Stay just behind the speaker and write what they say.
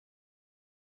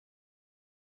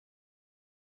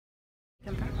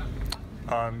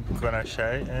I'm Glenn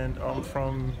O'Shea and I'm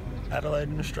from Adelaide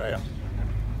in Australia.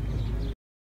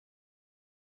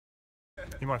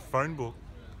 In my phone book,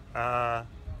 Matt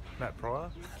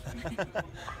Pryor?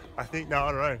 I think, no,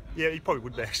 I don't know. Yeah, he probably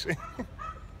would be actually.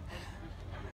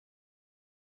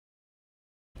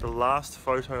 The last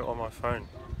photo on my phone,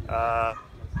 I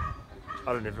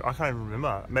can't even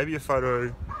remember. Maybe a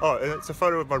photo, oh, it's a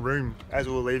photo of my room as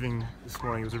we were leaving this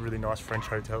morning. It was a really nice French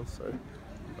hotel, so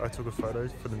I took a photo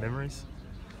for the memories.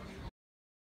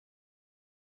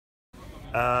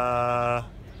 I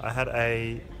had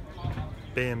a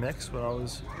BMX when I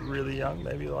was really young,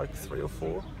 maybe like 3 or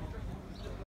 4.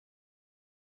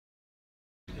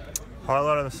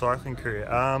 Highlight of the cycling career,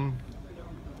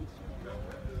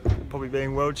 probably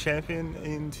being world champion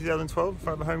in 2012 in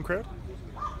front of a home crowd.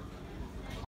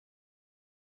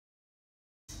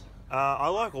 I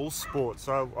like all sports,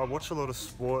 so I watch a lot of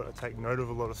sport, I take note of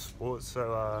a lot of sports,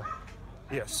 so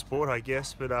yeah, sport I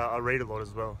guess, but I read a lot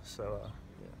as well, so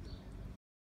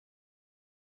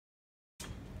yeah.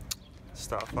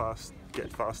 Start fast,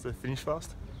 get faster, finish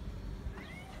fast.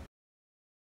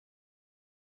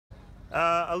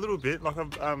 A little bit, like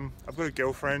I've got a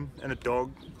girlfriend and a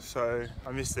dog, so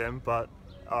I miss them, but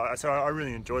so I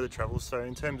really enjoy the travel, so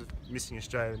in terms of missing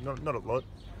Australia, not a lot.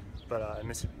 But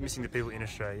missing the people in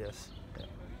Australia, yes. Yeah.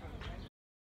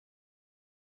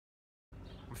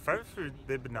 My favourite food,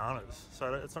 they're bananas,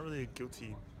 so it's not really a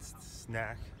guilty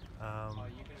snack.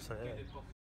 So yeah.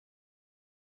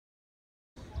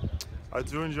 I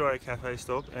do enjoy a cafe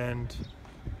stop, and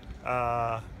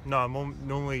no, I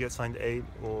normally get something to eat,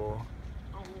 or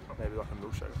maybe like a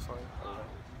milkshake or something. I don't know.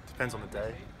 Depends on the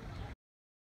day.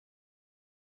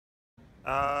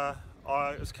 I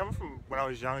was coming from when I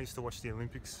was young. I used to watch the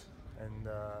Olympics. And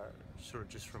sort of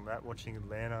just from that, watching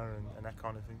Atlanta and that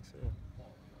kind of thing, so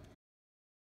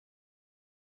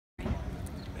yeah.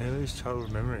 Earliest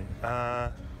childhood memory? I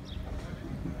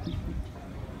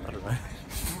don't know.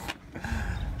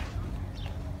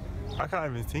 I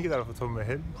can't even think of that off the top of my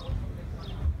head.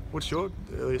 What's your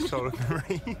earliest childhood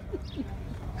memory?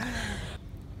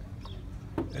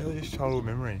 Earliest childhood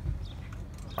memory?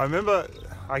 I remember,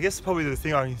 I guess probably the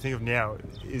thing I can think of now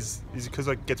is because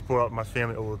it gets brought up in my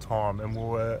family all the time, and we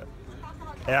were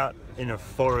out in a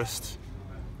forest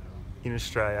in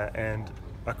Australia and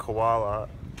a koala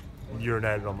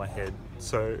urinated on my head.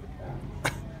 So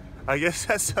I guess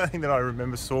that's something that I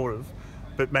remember sort of,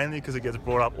 but mainly because it gets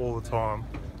brought up all the time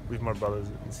with my brothers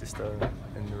and sister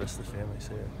and the rest of the family,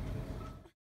 so yeah.